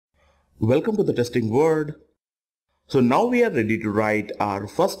Welcome to the testing world. So now we are ready to write our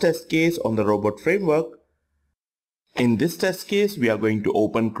first test case on the robot framework. In this test case, we are going to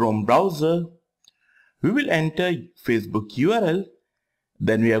open Chrome browser. We will enter Facebook URL.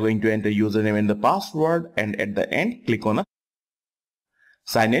 Then we are going to enter username and the password, and at the end click on a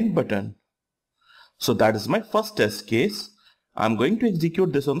sign in button. So that is my first test case. I'm going to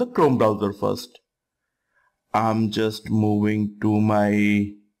execute this on the Chrome browser first. I'm just moving to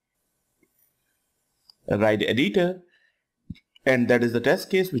my write editor, and that is the test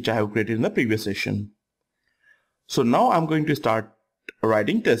case which I have created in the previous session. So now I'm going to start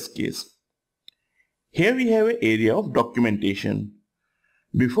writing test case. Here we have an area of documentation.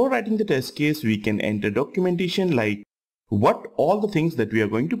 Before writing the test case, we can enter documentation like what all the things that we are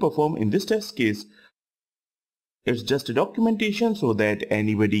going to perform in this test case. It's just a documentation so that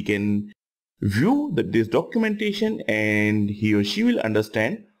anybody can view this documentation and he or she will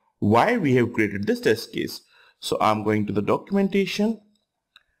understand why we have created this test case. So I'm going to the documentation.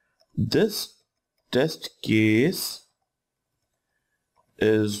 This test case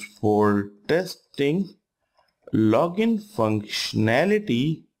is for testing login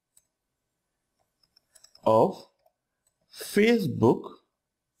functionality of Facebook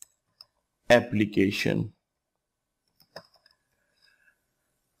application.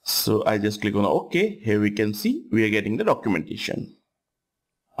 So I just click on OK. Here we can see we are getting the documentation.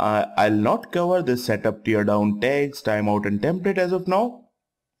 I'll not cover this setup, teardown, tags, timeout and template as of now.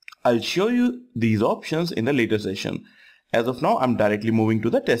 I'll show you these options in the later session. As of now, I'm directly moving to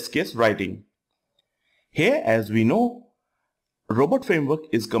the test case writing. Here, as we know, robot framework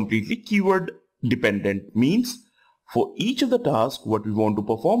is completely keyword dependent. Means for each of the tasks what we want to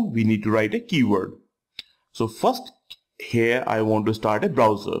perform, we need to write a keyword. So first, here I want to start a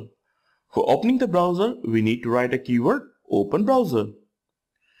browser. For opening the browser, we need to write a keyword open browser.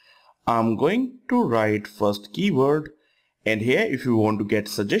 I'm going to write first keyword, and here if you want to get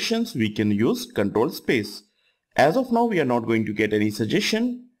suggestions, we can use control space. As of now, we are not going to get any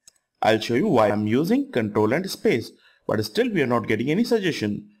suggestion. I'll show you why I'm using control and space, but still we are not getting any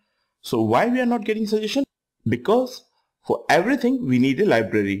suggestion. So why we are not getting suggestion? Because for everything we need a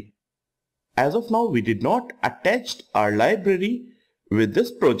library. As of now, we did not attach our library with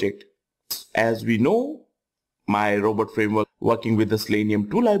this project. As we know, my robot framework working with the Selenium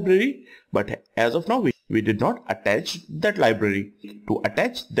 2 library, but as of now we did not attach that library. To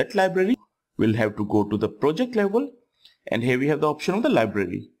attach that library, we'll have to go to the project level, and here we have the option of the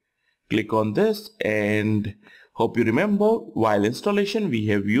library. Click on this, and hope you remember while installation we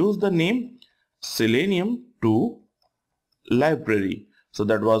have used the name Selenium 2 library. So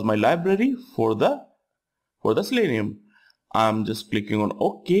that was my library for the Selenium. I'm just clicking on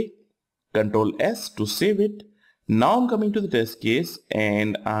OK, Control S to save it. Now I'm coming to the test case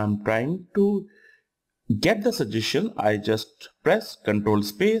and I'm trying to get the suggestion. I just press control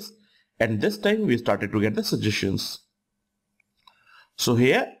space, and this time we started to get the suggestions. So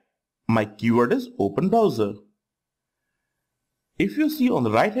here my keyword is open browser. If you see on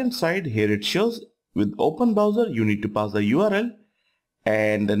the right hand side, here it shows with open browser you need to pass the URL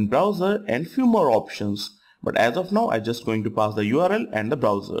and then browser and few more options. But as of now, I'm just going to pass the URL and the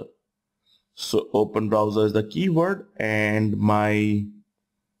browser. So open browser is the keyword and my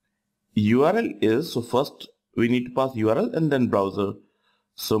URL is, so first we need to pass URL and then browser.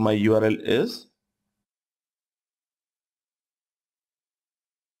 So my URL is,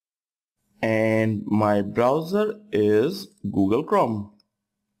 and my browser is Google Chrome.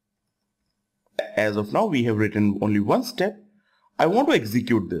 As of now, we have written only one step. I want to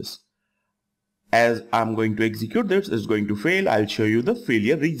execute this. As I'm going to execute this, it's going to fail. I'll show you the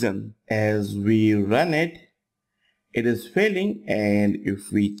failure reason. As we run it, it is failing, and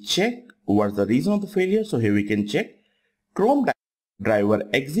if we check what's the reason of the failure, so here we can check Chrome driver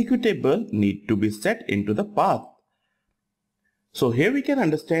executable need to be set into the path. So here we can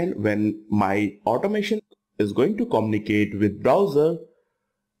understand when my automation is going to communicate with browser,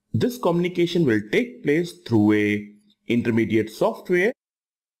 this communication will take place through a intermediate software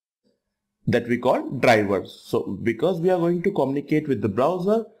that we call drivers. So because we are going to communicate with the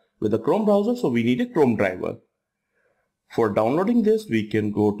browser, with the Chrome browser, so we need a Chrome driver. For downloading this, we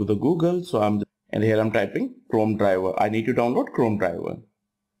can go to the Google. So and here I'm typing Chrome driver. I need to download Chrome driver.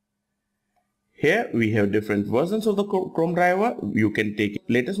 Here we have different versions of the Chrome driver. You can take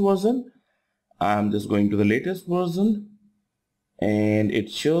latest version. I'm just going to the latest version, and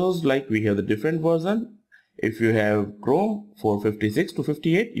it shows like we have the different version. If you have Chrome 456 to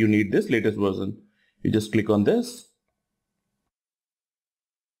 58, you need this latest version. You just click on this.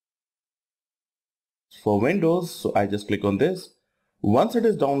 For Windows, so I just click on this. Once it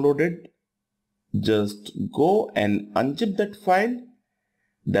is downloaded, just go and unzip that file.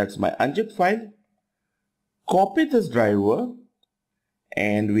 That's my unzipped file. Copy this driver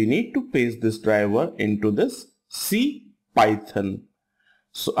and we need to paste this driver into this C Python.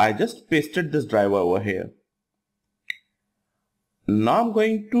 So I just pasted this driver over here. Now I'm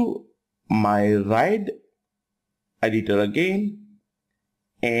going to my ride editor again,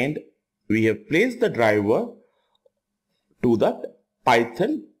 and we have placed the driver to the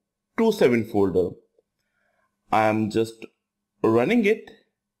Python 27 folder. I am just running it,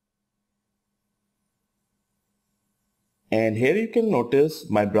 and here you can notice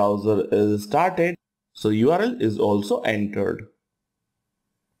my browser is started, so URL is also entered.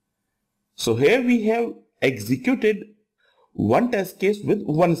 So here we have executed one test case with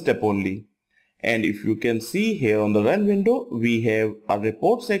one step only. And if you can see here on the run window, we have a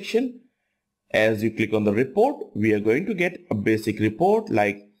report section. As you click on the report, we are going to get a basic report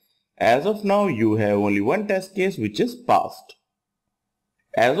like, as of now, you have only one test case which is passed.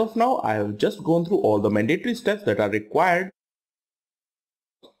 As of now, I have just gone through all the mandatory steps that are required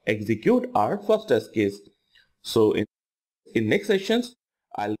to execute our first test case. So in next sessions,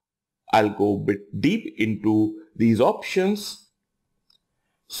 I'll go a bit deep into these options.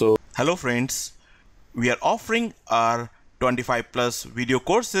 So hello friends, we are offering our 25 plus video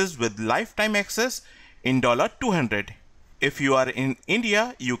courses with lifetime access in $200. If you are in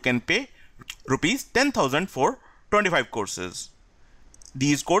India, you can pay rupees 10,000 for 25 courses.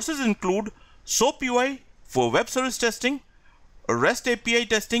 These courses include SoapUI for web service testing, REST API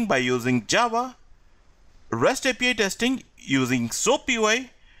testing by using Java, REST API testing using SoapUI,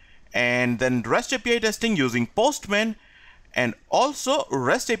 and then REST API testing using Postman, and also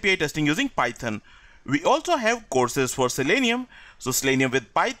REST API testing using Python. We also have courses for Selenium, so Selenium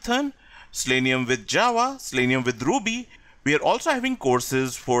with Python, Selenium with Java, Selenium with Ruby. We are also having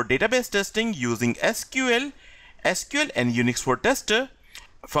courses for database testing using SQL and Unix for Tester,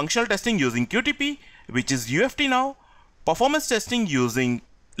 functional testing using QTP, which is UFT now, performance testing using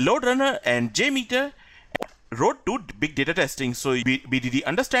Load Runner and JMeter, road to big data testing, so BDD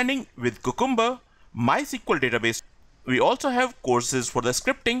understanding with Cucumber, MySQL database. We also have courses for the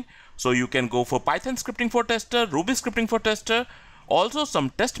scripting, so you can go for Python scripting for tester, Ruby scripting for tester, also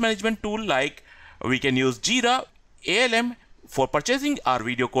some test management tool like we can use Jira, ALM for purchasing our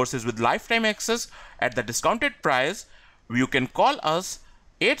video courses with lifetime access at the discounted price. You can call us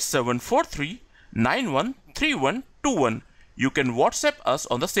 8743 913121. You can WhatsApp us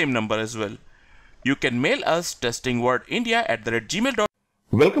on the same number as well. You can mail us testingwordindia@gmail.com.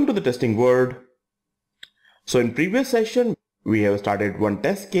 Welcome to the Testing Word. So in previous session, we have started one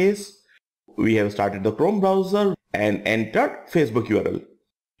test case. We have started the Chrome browser and entered Facebook URL.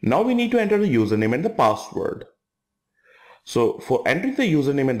 Now we need to enter the username and the password. So for entering the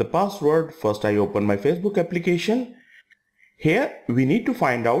username and the password, first I open my Facebook application. Here we need to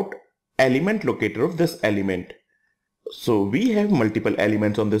find out element locator of this element. So we have multiple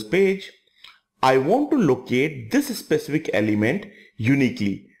elements on this page. I want to locate this specific element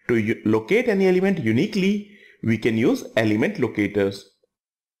uniquely. To locate any element uniquely, we can use element locators.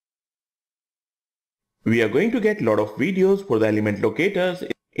 We are going to get a lot of videos for the element locators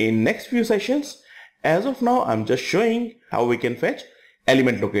in next few sessions. As of now, I'm just showing how we can fetch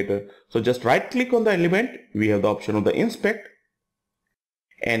element locator. So just right click on the element, we have the option of the inspect,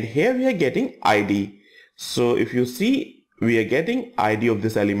 and here we are getting ID. So if you see, we are getting ID of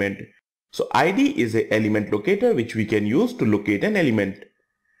this element. So ID is an element locator which we can use to locate an element.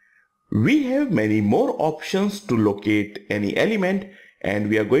 We have many more options to locate any element, and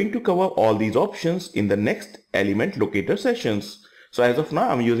we are going to cover all these options in the next element locator sessions. So as of now,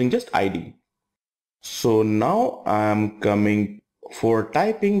 I'm using just ID. So now I'm coming for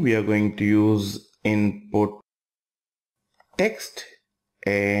typing. We are going to use input text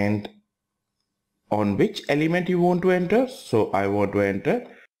and on which element you want to enter. So I want to enter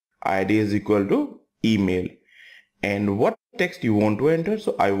ID is equal to email, and what text you want to enter.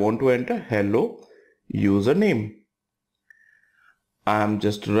 So I want to enter hello username. I'm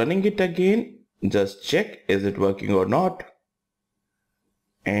just running it again, just check is it working or not,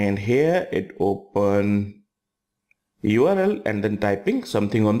 and here it open URL and then typing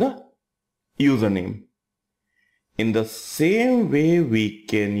something on the username. In the same way we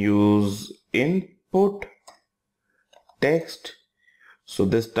can use input text. So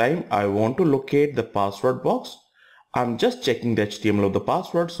this time I want to locate the password box. I'm just checking the HTML of the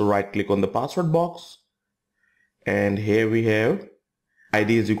password. So right click on the password box, and here we have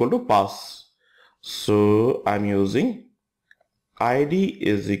ID is equal to pass. So I'm using ID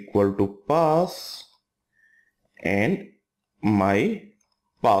is equal to pass and my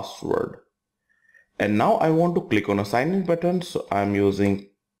password. And now I want to click on a sign in button. So I'm using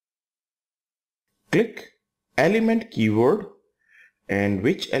click element keyword. And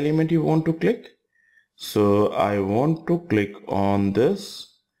which element you want to click? So I want to click on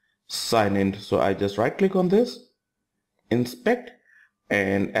this sign in. So I just right click on this, inspect,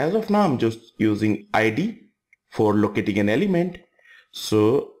 and as of now I'm just using ID for locating an element.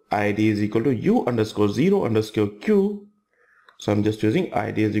 So ID is equal to u_0_q. So I'm just using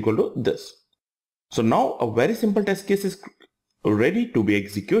ID is equal to this. So now a very simple test case is ready to be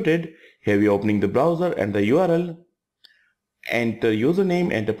executed. Here we are opening the browser and the URL. Enter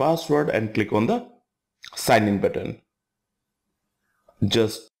username, enter password, and click on the sign in button.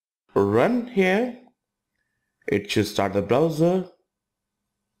 Just run here. It should start the browser.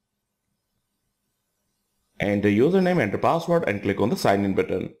 Enter username, enter password, and click on the sign in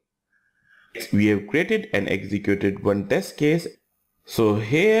button. We have created and executed one test case. So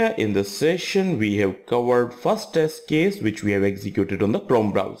here in the session we have covered first test case which we have executed on the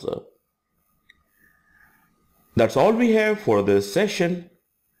Chrome browser. That's all we have for this session.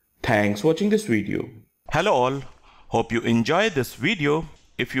 Thanks for watching this video. Hello all, hope you enjoyed this video.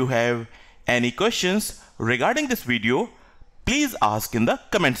 If you have any questions regarding this video, please ask in the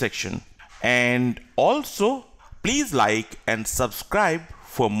comment section. And also please like and subscribe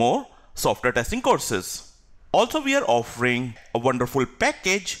for more software testing courses. Also, we are offering a wonderful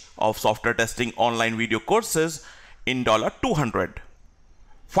package of software testing online video courses in $200.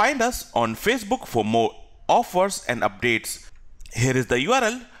 Find us on Facebook for more offers and updates. Here is the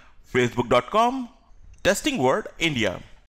URL, facebook.com/testingworldindia.